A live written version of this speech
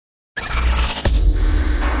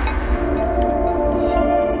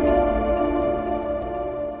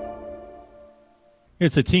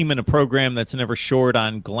It's a team and a program that's never short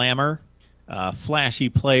on glamour, flashy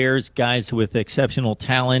players, guys with exceptional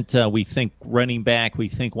talent. We think running back, we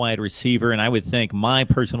think wide receiver, and I would think my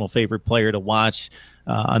personal favorite player to watch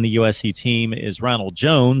on the USC team is Ronald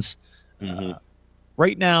Jones. Mm-hmm.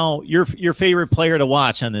 Right now, your favorite player to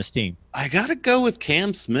watch on this team? I gotta go with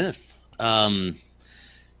Cam Smith.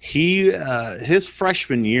 He his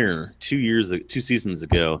freshman year, 2 seasons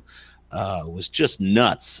ago, was just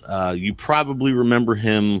nuts. You probably remember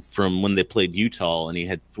him from when they played Utah, and he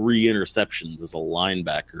had 3 interceptions as a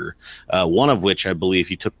linebacker, one of which I believe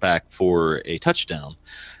he took back for a touchdown.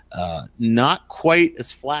 Not quite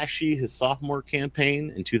as flashy his sophomore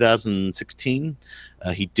campaign in 2016.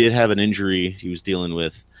 He did have an injury he was dealing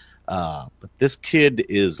with, but this kid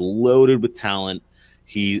is loaded with talent.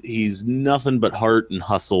 He's nothing but heart and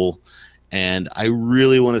hustle, and I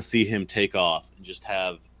really want to see him take off and just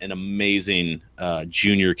have an amazing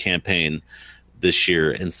junior campaign this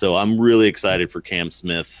year. And so I'm really excited for Cam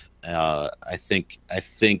Smith. I think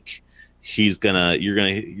you're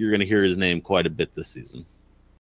gonna hear his name quite a bit this season.